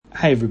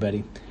Hi,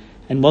 everybody,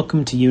 and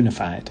welcome to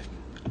Unified,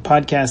 a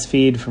podcast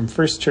feed from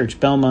First Church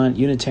Belmont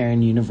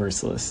Unitarian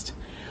Universalist.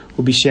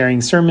 We'll be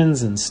sharing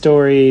sermons and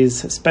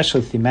stories,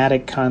 special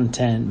thematic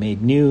content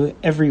made new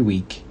every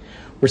week.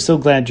 We're so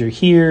glad you're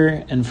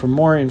here, and for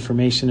more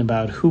information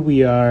about who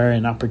we are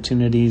and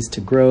opportunities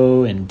to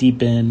grow and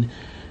deepen,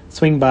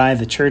 swing by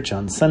the church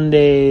on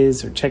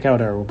Sundays or check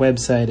out our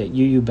website at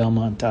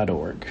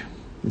uubelmont.org.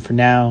 And for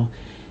now,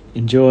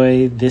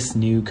 enjoy this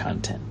new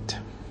content.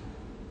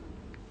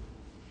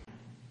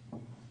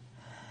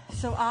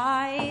 So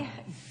I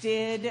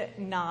did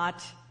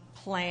not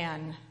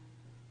plan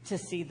to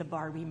see the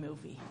Barbie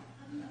movie.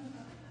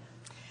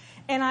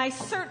 And I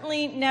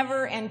certainly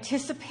never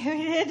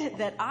anticipated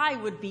that I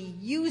would be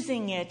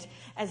using it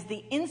as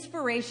the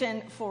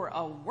inspiration for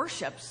a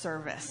worship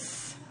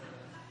service.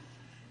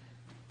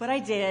 But I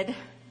did,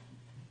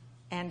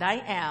 and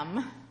I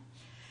am.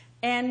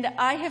 And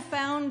I have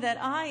found that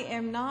I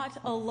am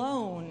not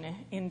alone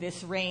in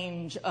this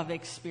range of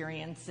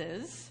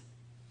experiences.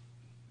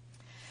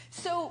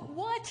 So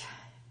what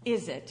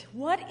is it?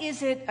 What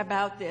is it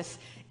about this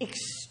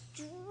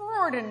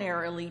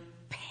extraordinarily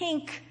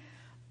pink,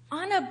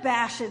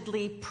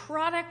 unabashedly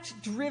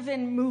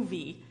product-driven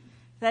movie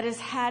that has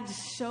had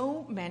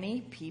so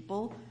many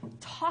people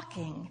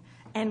talking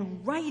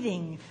and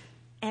writing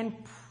and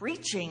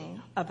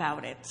preaching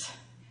about it?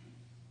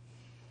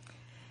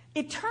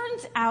 It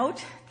turns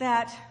out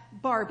that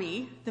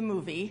Barbie, the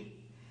movie,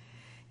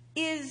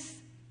 is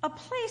a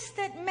place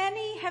that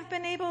many have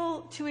been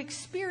able to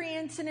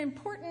experience an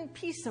important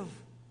piece of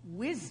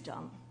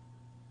wisdom,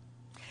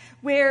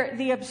 where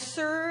the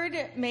absurd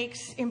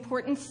makes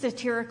important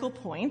satirical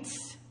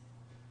points.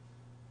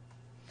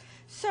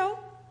 So,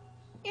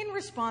 in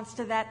response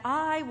to that,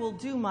 I will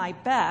do my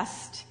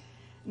best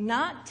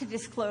not to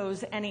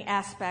disclose any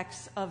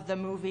aspects of the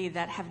movie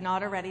that have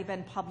not already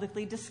been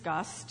publicly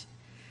discussed,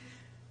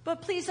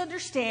 but please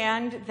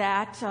understand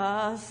that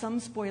some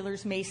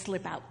spoilers may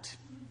slip out.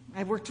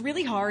 I've worked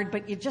really hard,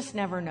 but you just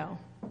never know.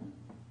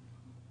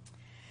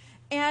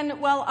 And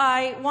while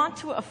I want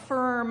to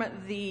affirm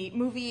the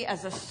movie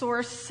as a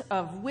source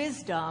of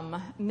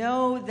wisdom,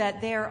 know that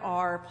there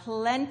are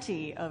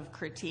plenty of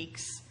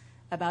critiques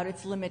about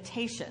its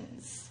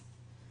limitations.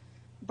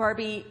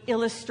 Barbie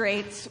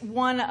illustrates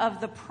one of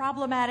the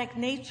problematic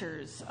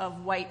natures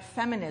of white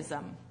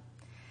feminism.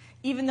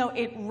 Even though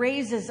it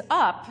raises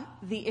up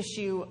the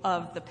issue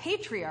of the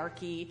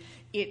patriarchy,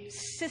 it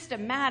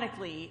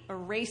systematically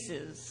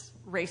erases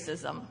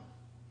racism.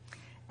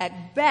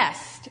 At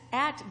best,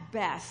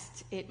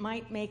 it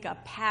might make a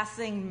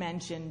passing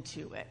mention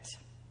to it.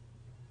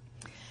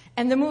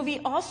 And the movie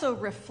also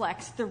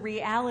reflects the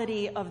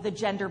reality of the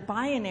gender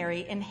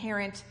binary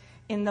inherent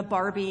in the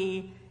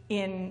Barbie,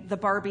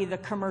 the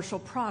commercial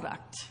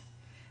product.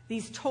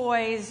 These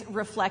toys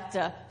reflect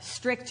a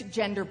strict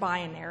gender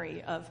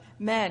binary of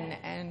men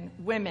and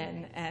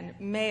women and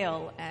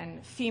male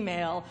and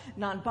female.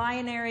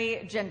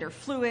 Non-binary, gender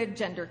fluid,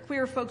 gender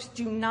queer folks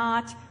do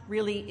not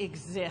really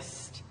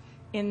exist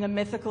in the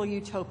mythical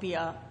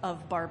utopia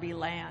of Barbie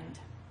land.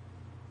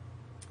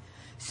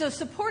 So,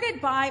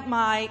 supported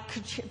by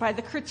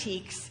the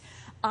critiques,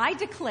 I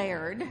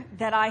declared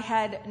that I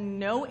had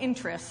no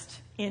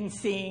interest in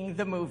seeing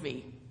the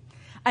movie.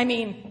 I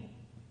mean,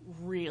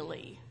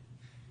 really.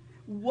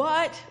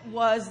 What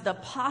was the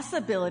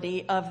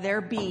possibility of there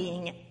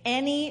being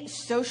any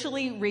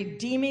socially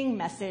redeeming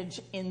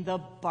message in the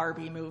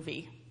Barbie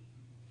movie?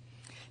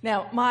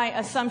 Now, my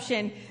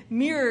assumption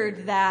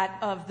mirrored that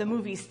of the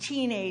movie's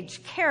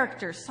teenage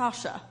character,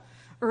 Sasha.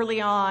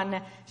 Early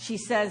on, she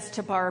says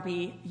to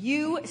Barbie,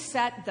 "You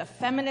set the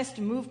feminist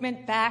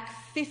movement back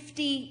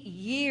 50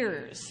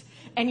 years,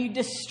 and you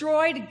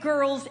destroyed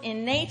girls'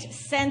 innate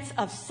sense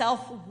of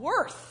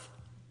self-worth,"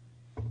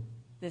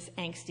 this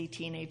angsty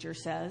teenager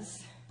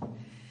says.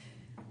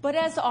 But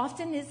as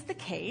often is the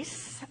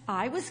case,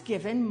 I was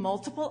given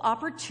multiple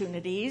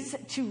opportunities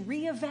to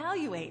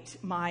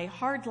reevaluate my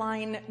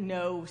hardline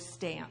no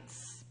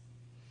stance.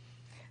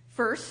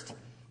 First,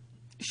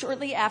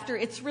 shortly after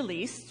its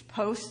release,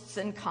 posts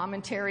and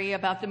commentary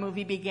about the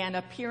movie began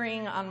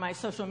appearing on my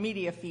social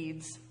media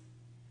feeds.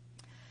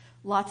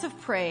 Lots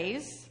of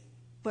praise,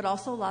 but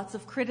also lots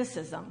of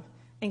criticism,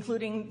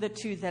 including the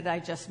two that I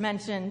just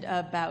mentioned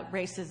about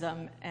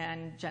racism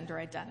and gender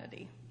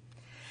identity.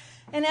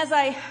 And as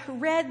I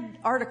read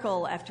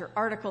article after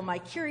article, my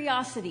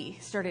curiosity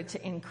started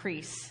to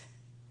increase.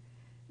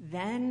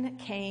 Then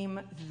came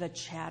the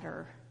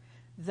chatter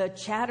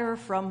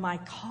from my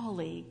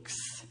colleagues.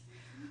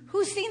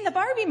 "Who's seen the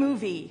Barbie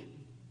movie?"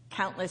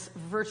 Countless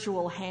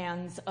virtual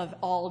hands of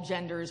all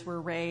genders were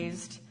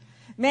raised,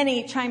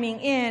 many chiming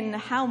in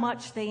how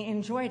much they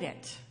enjoyed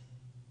it.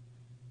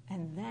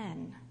 And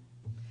then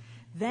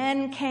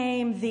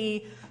came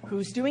the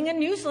 "Who's doing a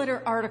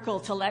newsletter" article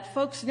to let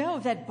folks know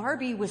that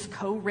Barbie was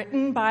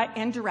co-written by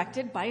and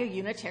directed by a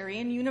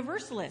Unitarian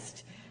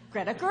Universalist,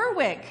 Greta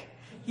Gerwig.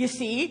 You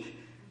see,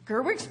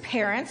 Gerwig's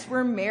parents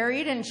were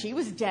married and she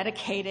was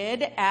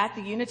dedicated at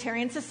the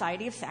Unitarian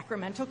Society of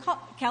Sacramento,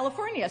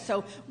 California.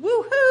 So,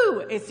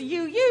 woohoo, it's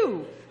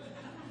you.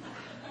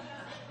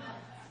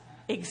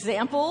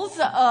 examples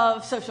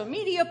of social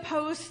media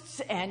posts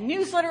and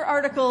newsletter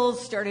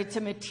articles started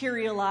to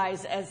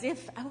materialize as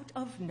if out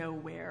of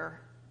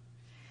nowhere.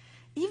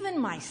 Even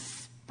my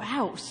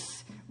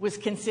spouse was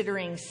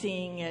considering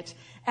seeing it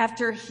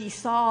after he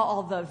saw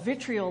all the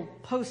vitriol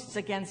posts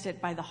against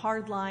it by the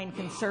hardline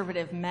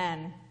conservative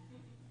men.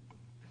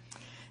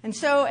 And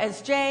so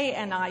as Jay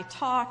and I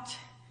talked,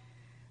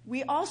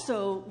 we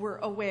also were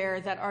aware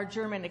that our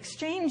German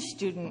exchange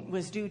student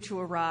was due to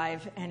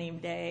arrive any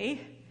day.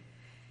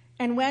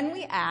 And when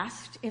we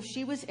asked if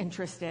she was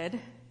interested,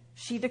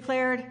 she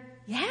declared,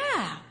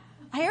 "Yeah,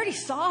 I already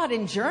saw it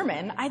in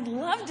German. I'd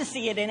love to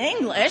see it in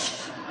English."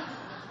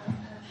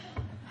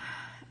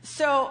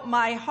 So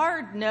my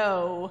hard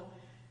no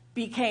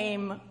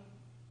became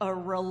a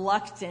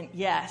reluctant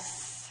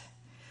yes.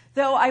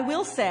 Though I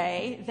will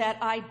say that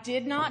I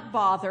did not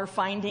bother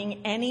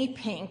finding any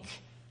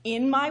pink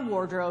in my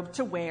wardrobe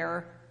to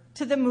wear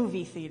to the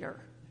movie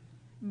theater,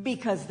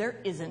 because there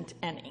isn't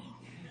any.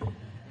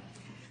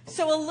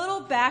 So a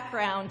little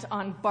background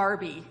on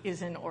Barbie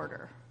is in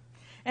order.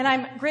 And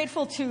I'm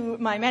grateful to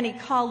my many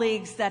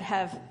colleagues that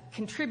have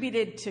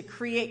contributed to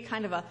create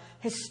kind of a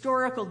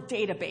historical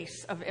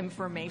database of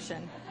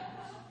information.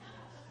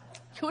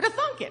 Who would have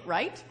thunk it,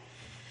 right?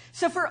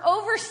 So for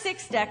over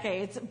 6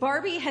 decades,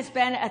 Barbie has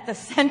been at the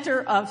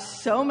center of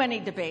so many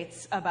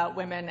debates about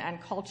women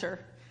and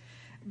culture.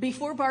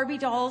 Before Barbie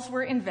dolls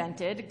were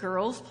invented,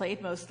 girls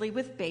played mostly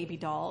with baby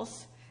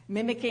dolls,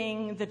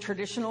 mimicking the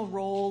traditional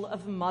role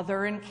of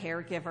mother and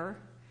caregiver.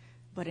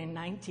 But in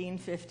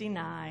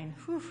 1959,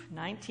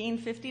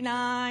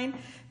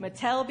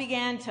 Mattel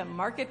began to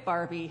market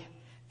Barbie,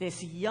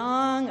 this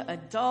young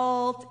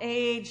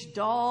adult-age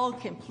doll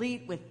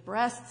complete with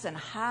breasts and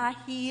high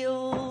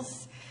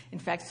heels. In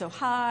fact, so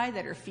high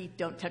that her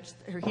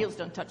heels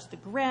don't touch the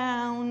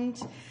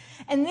ground.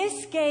 And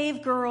this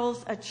gave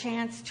girls a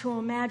chance to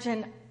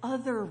imagine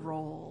other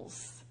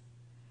roles,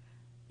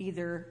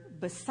 either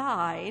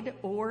beside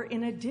or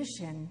in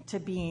addition to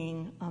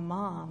being a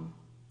mom.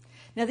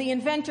 Now, the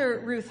inventor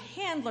Ruth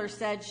Handler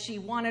said she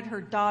wanted her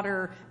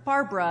daughter,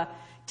 Barbara,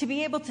 to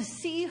be able to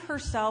see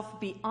herself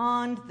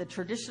beyond the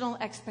traditional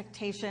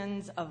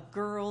expectations of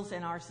girls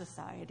in our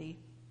society.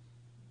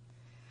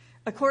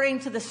 According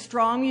to the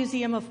Strong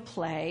Museum of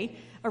Play,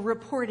 a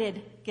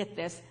reported, get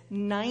this,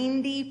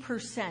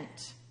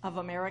 90% of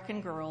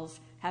American girls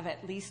have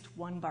at least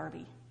one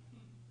Barbie.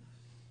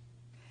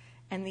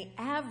 And the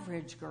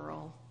average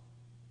girl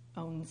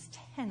owns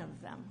 10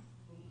 of them.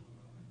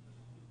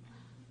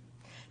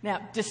 Now,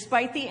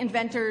 despite the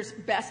inventor's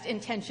best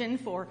intention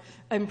for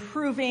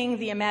improving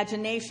the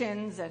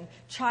imaginations and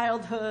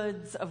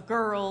childhoods of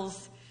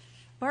girls,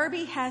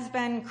 Barbie has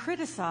been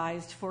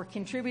criticized for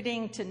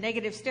contributing to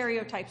negative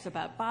stereotypes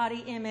about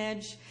body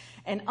image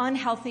and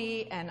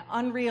unhealthy and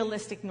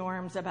unrealistic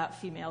norms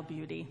about female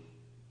beauty.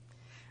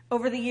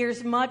 Over the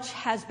years, much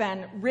has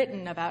been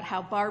written about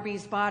how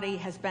Barbie's body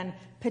has been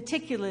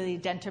particularly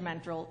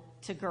detrimental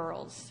to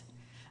girls,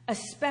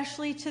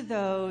 especially to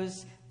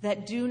those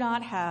that do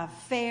not have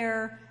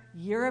fair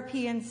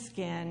European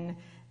skin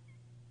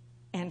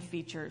and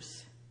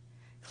features,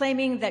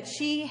 claiming that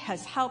she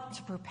has helped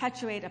to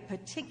perpetuate a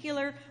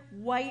particular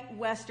white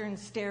Western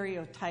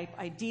stereotype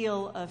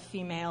ideal of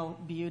female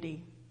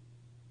beauty.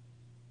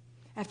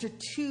 After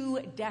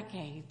 2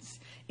 decades,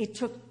 it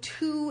took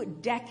 2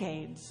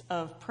 decades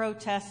of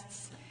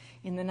protests.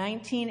 In the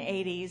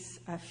 1980s,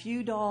 a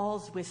few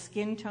dolls with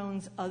skin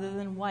tones other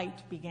than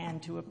white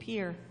began to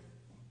appear.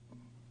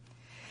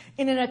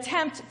 In an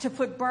attempt to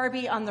put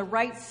Barbie on the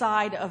right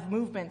side of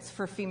movements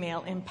for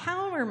female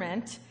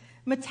empowerment,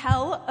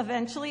 Mattel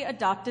eventually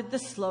adopted the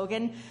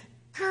slogan,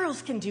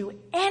 "Girls can do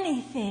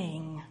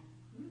anything."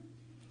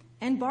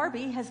 And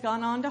Barbie has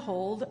gone on to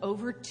hold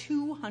over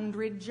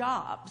 200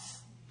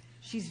 jobs.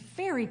 She's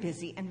very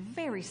busy and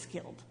very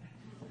skilled.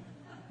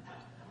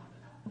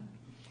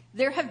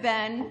 There have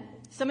been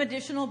some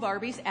additional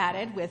Barbies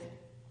added with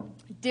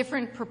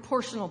different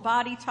proportional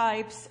body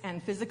types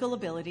and physical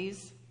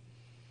abilities.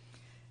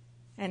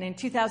 And in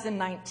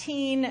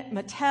 2019,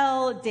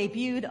 Mattel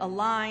debuted a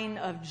line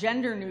of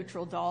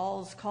gender-neutral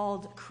dolls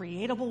called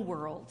Creatable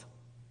World.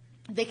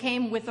 They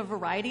came with a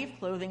variety of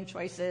clothing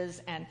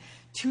choices and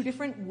 2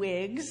 different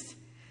wigs,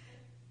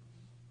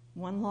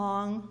 one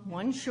long,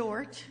 one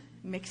short,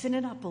 mixing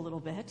it up a little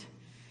bit.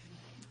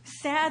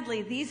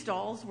 Sadly, these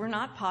dolls were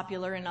not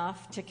popular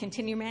enough to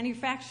continue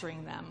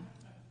manufacturing them.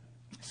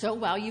 So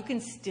while you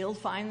can still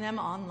find them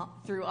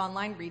through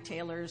online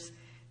retailers,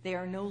 they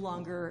are no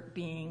longer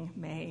being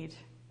made.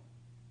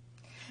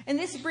 And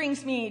this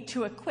brings me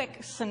to a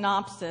quick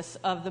synopsis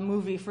of the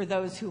movie for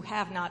those who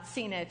have not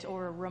seen it,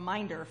 or a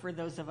reminder for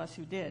those of us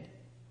who did.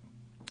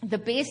 The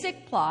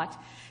basic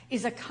plot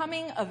is a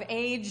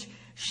coming-of-age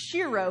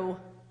Shiro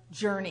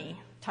journey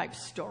type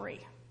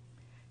story.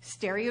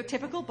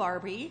 Stereotypical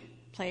Barbie,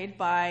 played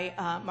by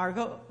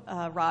Margot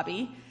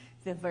Robbie,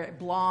 the very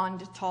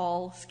blonde,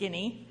 tall,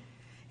 skinny,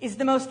 is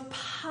the most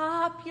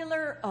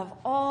popular of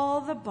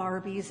all the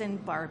Barbies in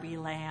Barbie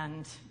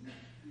Land.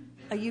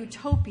 a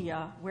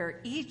utopia where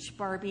each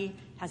Barbie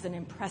has an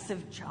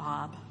impressive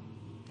job.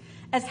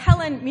 As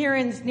Helen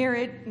Mirren's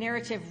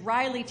narrative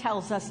Riley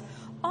tells us,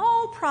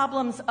 all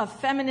problems of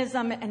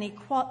feminism and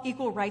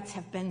equal rights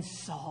have been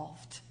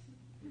solved.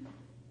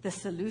 The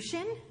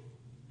solution?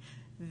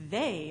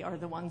 They are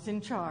the ones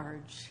in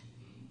charge.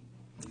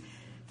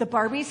 The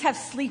Barbies have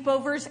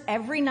sleepovers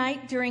every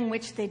night during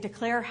which they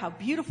declare how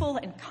beautiful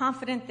and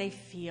confident they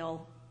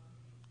feel.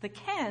 The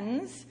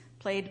Kens,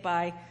 played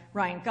by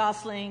Ryan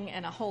Gosling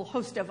and a whole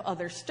host of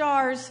other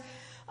stars,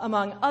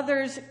 among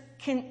others,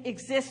 can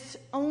exist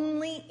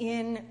only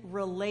in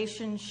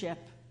relationship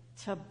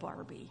to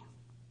Barbie.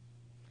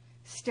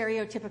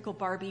 Stereotypical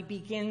Barbie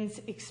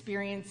begins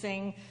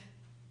experiencing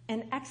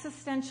an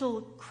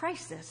existential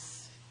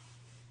crisis.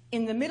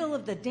 In the middle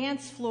of the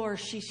dance floor,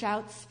 she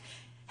shouts,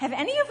 "Have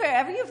any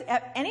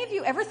of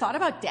you ever thought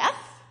about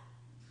death?"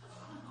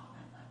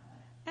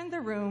 And the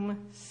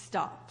room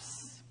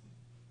stops.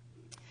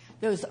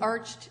 Those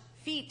arched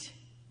feet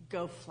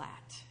go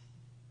flat.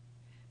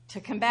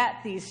 To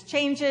combat these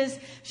changes,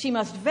 she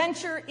must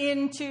venture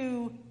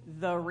into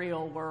the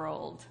real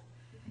world.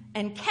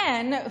 And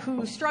Ken,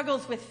 who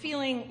struggles with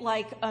feeling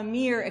like a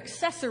mere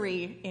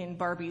accessory in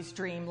Barbie's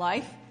dream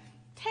life,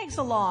 tags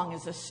along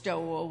as a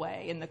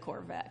stowaway in the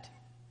Corvette.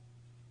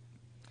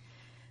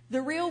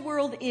 The real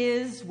world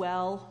is,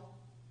 well,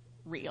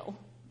 real.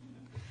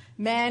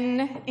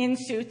 Men in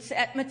suits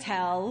at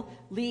Mattel,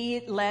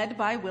 led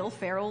by Will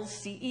Ferrell's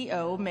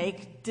CEO,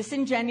 make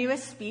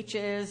disingenuous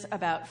speeches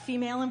about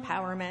female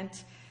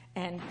empowerment,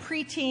 and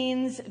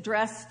preteens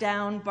dress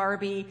down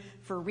Barbie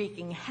for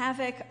wreaking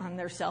havoc on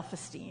their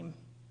self-esteem.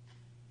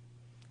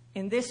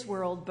 In this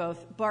world,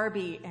 both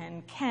Barbie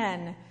and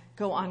Ken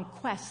go on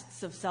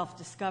quests of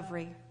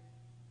self-discovery.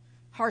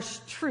 Harsh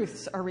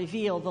truths are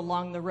revealed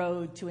along the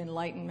road to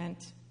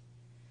enlightenment.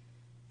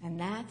 And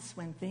that's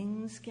when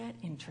things get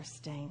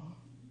interesting.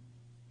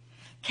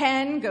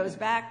 Ken goes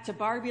back to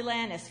Barbie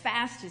Land as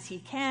fast as he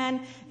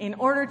can in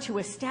order to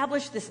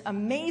establish this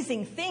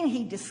amazing thing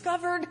he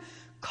discovered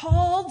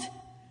called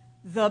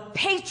the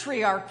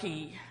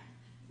patriarchy.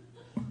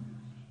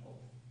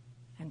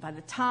 And by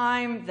the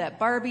time that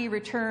Barbie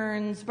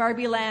returns,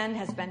 Barbie Land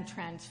has been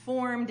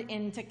transformed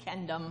into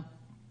Kendom.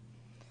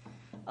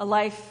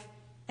 Life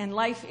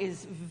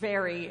is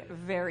very,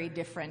 very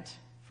different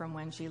from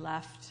when she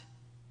left.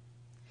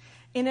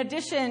 In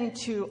addition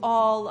to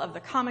all of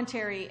the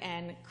commentary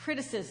and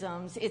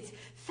criticisms, it's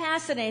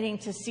fascinating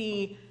to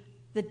see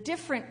the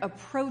different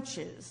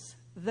approaches,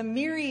 the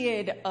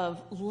myriad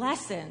of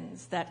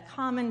lessons that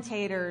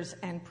commentators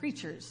and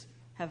preachers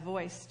have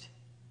voiced.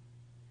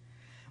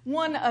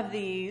 One of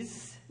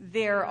these,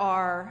 there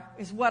are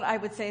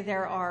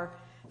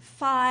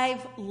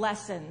 5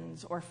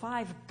 lessons or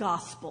 5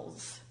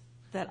 gospels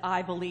that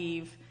I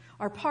believe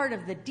are part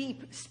of the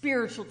deep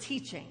spiritual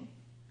teaching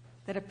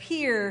that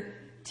appear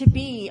to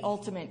be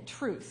ultimate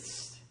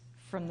truths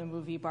from the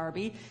movie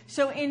Barbie.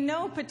 So in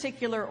no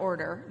particular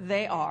order,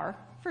 they are,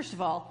 first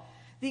of all,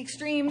 the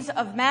extremes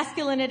of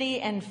masculinity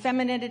and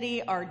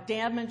femininity are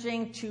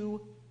damaging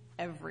to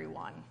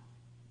everyone.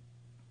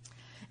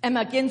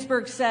 Emma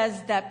Ginsberg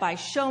says that by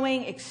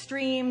showing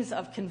extremes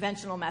of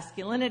conventional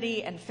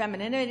masculinity and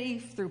femininity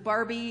through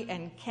Barbie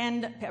Land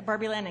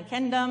and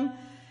Kendom,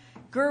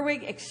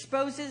 Gerwig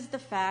exposes the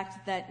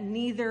fact that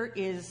neither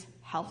is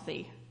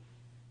healthy.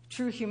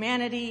 True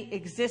humanity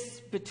exists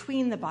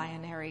between the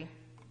binary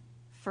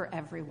for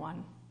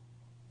everyone.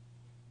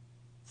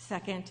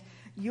 Second,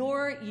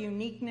 your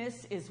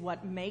uniqueness is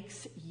what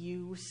makes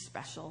you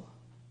special.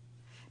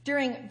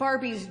 During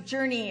Barbie's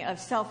journey of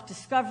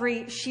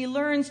self-discovery, she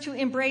learns to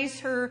embrace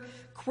her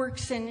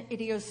quirks and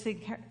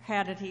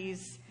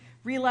idiosyncrasies,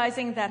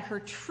 realizing that her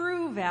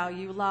true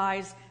value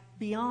lies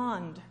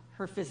beyond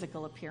her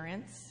physical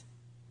appearance.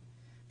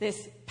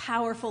 This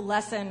powerful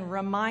lesson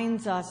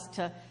reminds us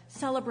to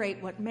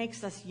celebrate what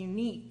makes us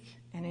unique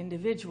and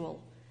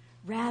individual,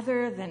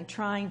 rather than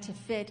trying to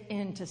fit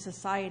into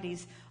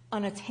society's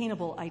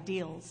unattainable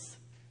ideals.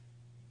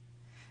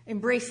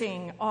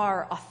 Embracing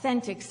our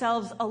authentic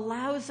selves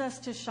allows us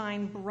to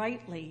shine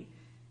brightly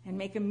and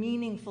make a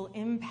meaningful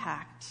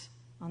impact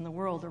on the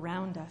world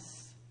around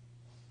us.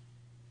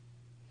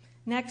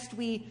 Next,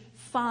 we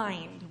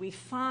find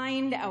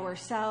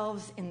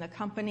ourselves in the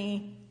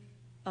company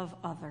of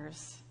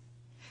others.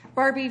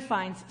 Barbie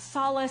finds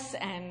solace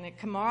and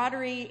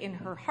camaraderie in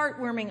her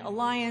heartwarming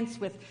alliance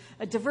with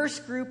a diverse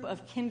group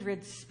of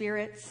kindred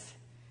spirits.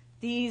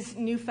 These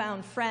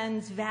newfound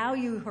friends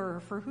value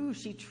her for who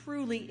she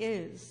truly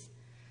is,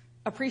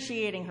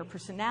 appreciating her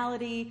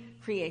personality,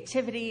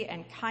 creativity,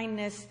 and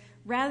kindness,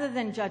 rather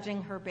than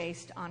judging her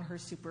based on her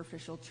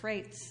superficial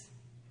traits.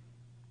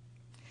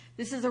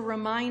 This is a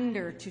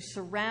reminder to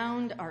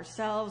surround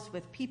ourselves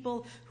with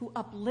people who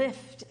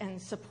uplift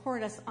and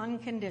support us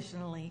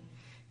unconditionally,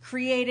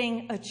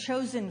 creating a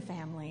chosen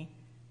family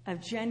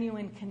of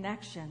genuine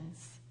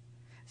connections.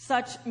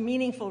 Such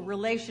meaningful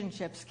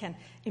relationships can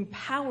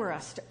empower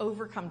us to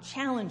overcome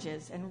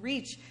challenges and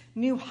reach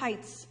new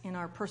heights in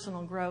our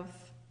personal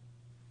growth.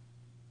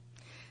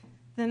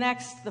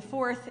 The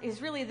fourth,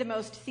 is really the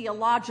most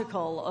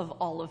theological of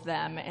all of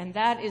them, and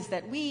that is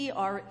that we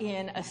are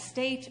in a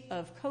state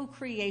of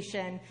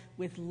co-creation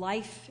with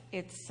life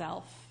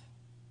itself.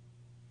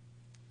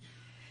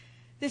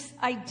 This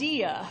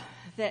idea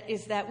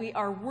that we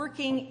are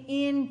working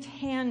in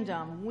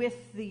tandem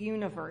with the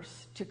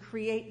universe to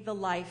create the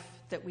life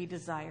that we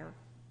desire.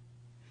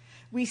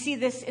 We see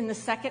this in the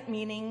second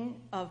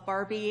meaning of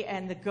Barbie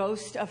and the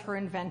ghost of her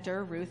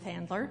inventor, Ruth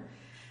Handler.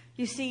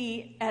 You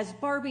see, as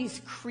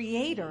Barbie's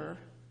creator,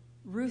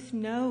 Ruth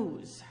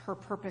knows her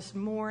purpose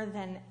more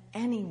than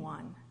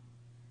anyone.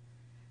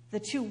 The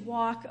two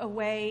walk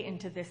away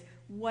into this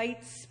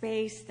white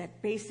space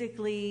that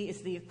basically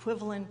is the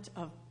equivalent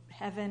of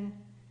heaven.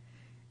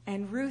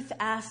 And Ruth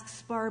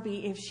asks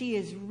Barbie if she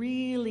is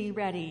really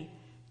ready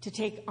to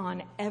take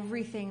on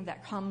everything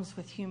that comes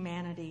with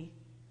humanity,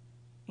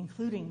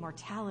 including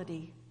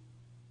mortality.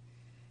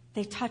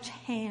 They touch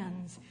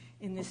hands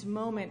in this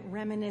moment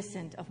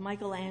reminiscent of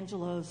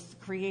Michelangelo's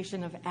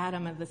creation of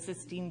Adam in the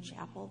Sistine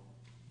Chapel.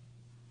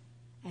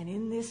 And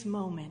in this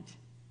moment,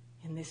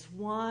 in this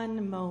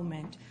one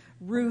moment,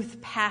 Ruth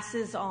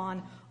passes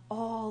on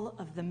all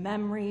of the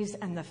memories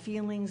and the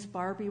feelings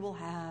Barbie will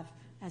have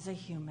as a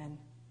human.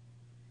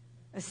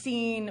 A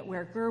scene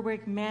where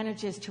Gerwig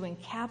manages to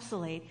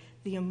encapsulate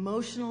the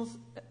emotional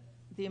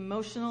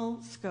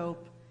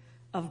scope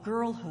of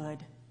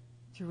girlhood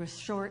through a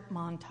short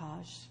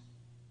montage.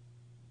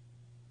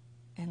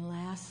 And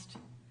last,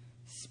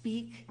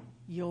 speak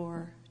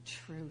your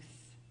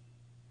truth.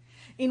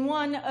 In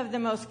one of the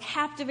most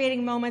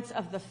captivating moments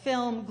of the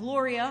film,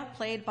 Gloria,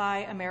 played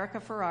by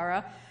America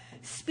Ferrara,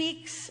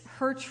 speaks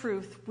her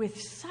truth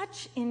with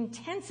such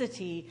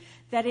intensity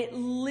that it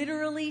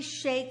literally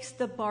shakes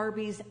the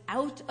Barbies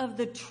out of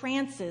the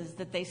trances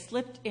that they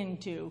slipped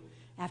into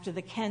after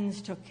the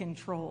Kens took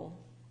control.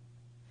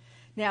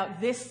 Now,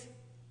 this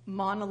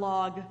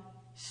monologue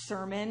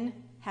sermon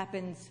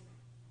happens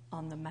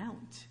on the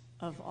Mount,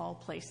 of all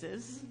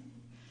places,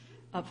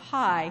 up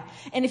high.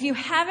 And if you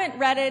haven't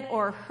read it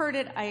or heard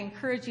it, I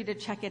encourage you to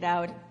check it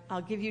out.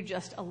 I'll give you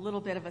just a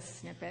little bit of a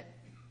snippet.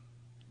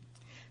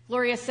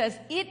 Gloria says,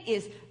 "It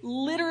is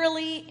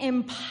literally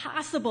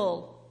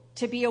impossible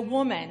to be a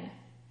woman,"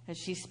 as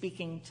she's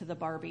speaking to the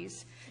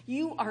Barbies.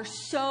 "You are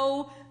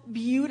so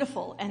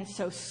beautiful and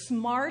so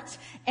smart,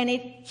 and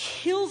it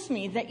kills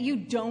me that you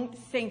don't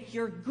think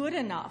you're good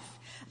enough.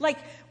 Like,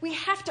 we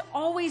have to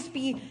always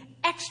be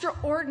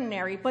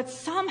extraordinary, but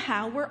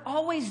somehow we're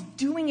always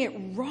doing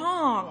it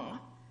wrong.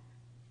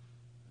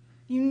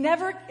 You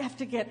never have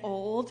to get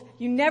old.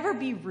 You never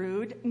be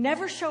rude,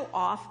 never show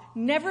off,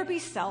 never be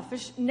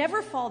selfish,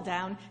 never fall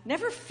down,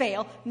 never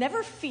fail,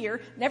 never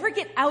fear, never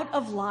get out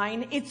of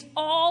line. It's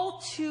all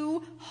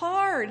too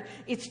hard.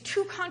 It's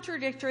too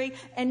contradictory,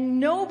 and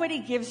nobody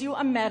gives you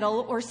a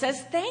medal or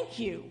says thank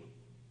you."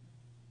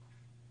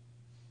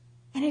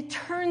 And it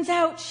turns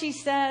out, she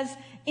says,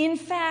 in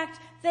fact,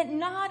 that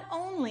not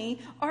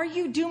only are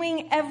you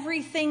doing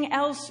everything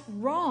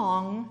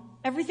wrong,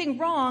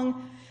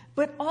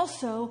 but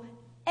also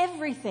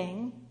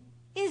everything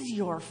is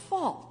your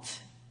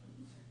fault.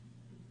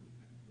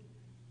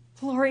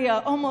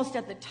 Gloria, almost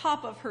at the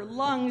top of her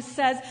lungs,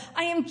 says,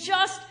 "I am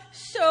just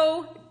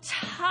so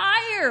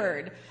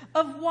tired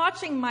of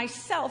watching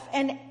myself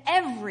and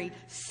every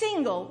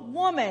single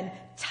woman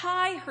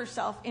tie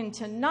herself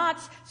into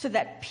knots so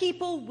that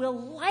people will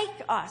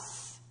like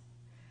us."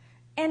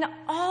 And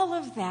all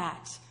of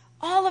that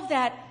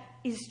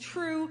is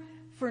true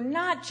for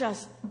not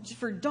just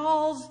for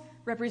dolls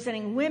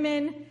representing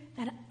women,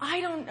 then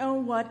I don't know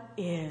what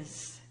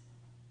is.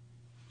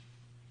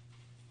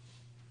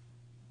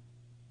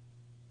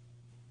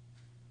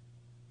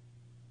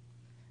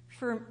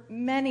 For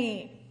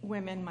many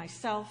women,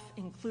 myself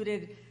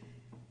included,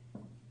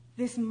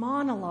 this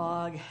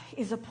monologue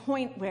is a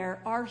point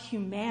where our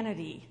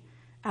humanity,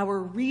 our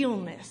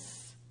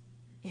realness,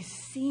 is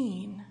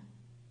seen.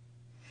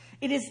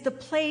 It is the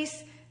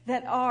place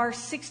that our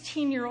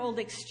 16-year-old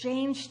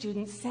exchange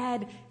student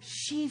said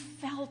she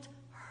felt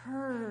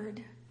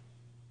heard.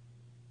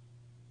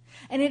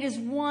 And it is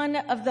one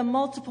of the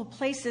multiple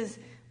places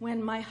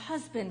when my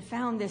husband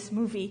found this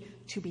movie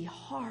to be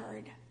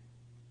hard.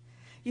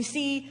 You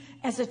see,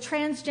 as a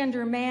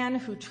transgender man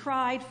who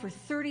tried for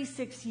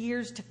 36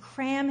 years to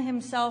cram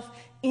himself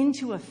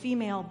into a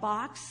female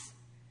box,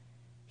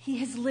 he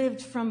has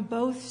lived from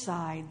both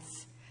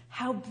sides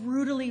how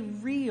brutally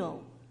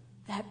real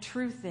that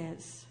truth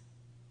is.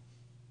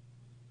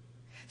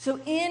 So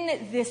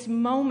in this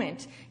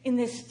moment, in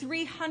this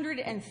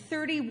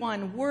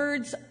 331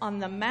 words on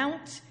the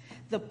Mount,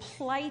 the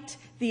plight,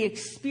 the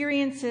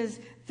experiences,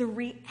 the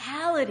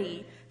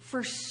reality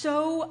for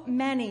so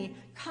many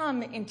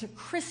come into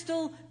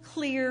crystal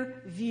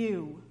clear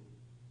view.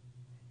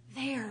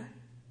 There,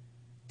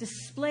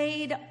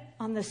 displayed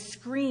on the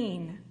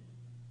screen,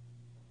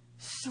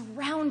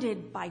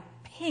 surrounded by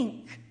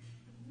pink,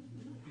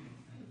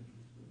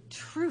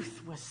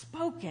 truth was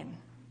spoken.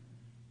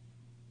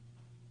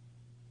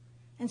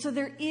 And so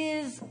there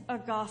is a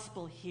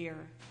gospel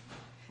here.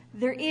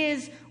 there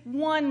is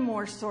one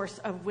more source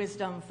of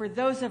wisdom for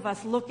those of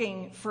us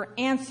looking for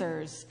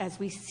answers as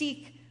we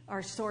seek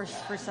our source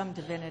for some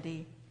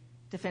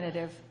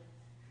definitive.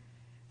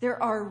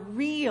 There are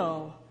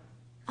real,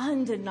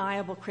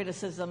 undeniable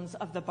criticisms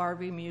of the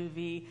Barbie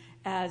movie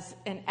as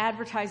an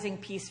advertising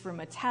piece for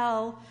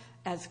Mattel,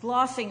 as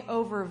glossing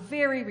over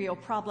very real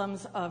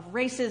problems of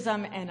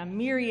racism and a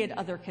myriad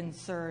other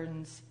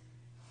concerns.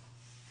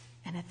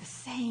 And at the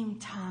same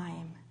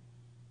time,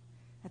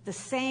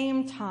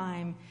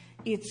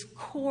 its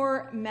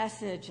core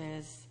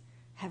messages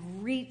have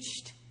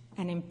reached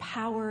and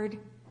empowered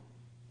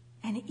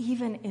and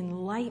even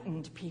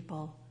enlightened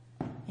people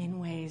in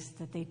ways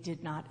that they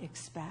did not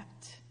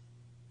expect.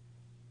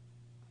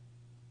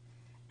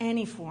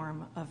 Any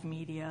form of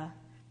media,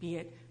 be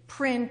it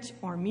print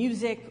or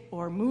music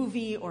or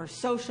movie or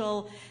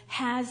social,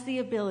 has the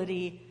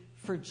ability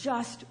for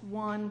just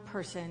one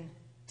person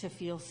to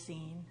feel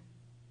seen,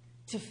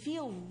 to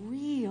feel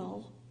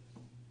real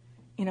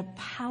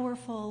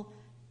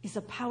is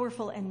a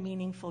powerful and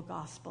meaningful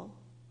gospel.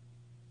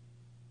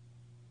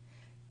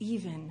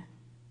 Even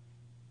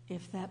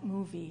if that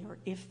movie or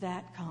if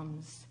that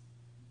comes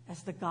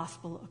as the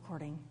gospel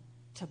according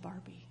to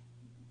Barbie.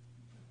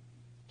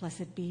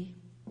 Blessed be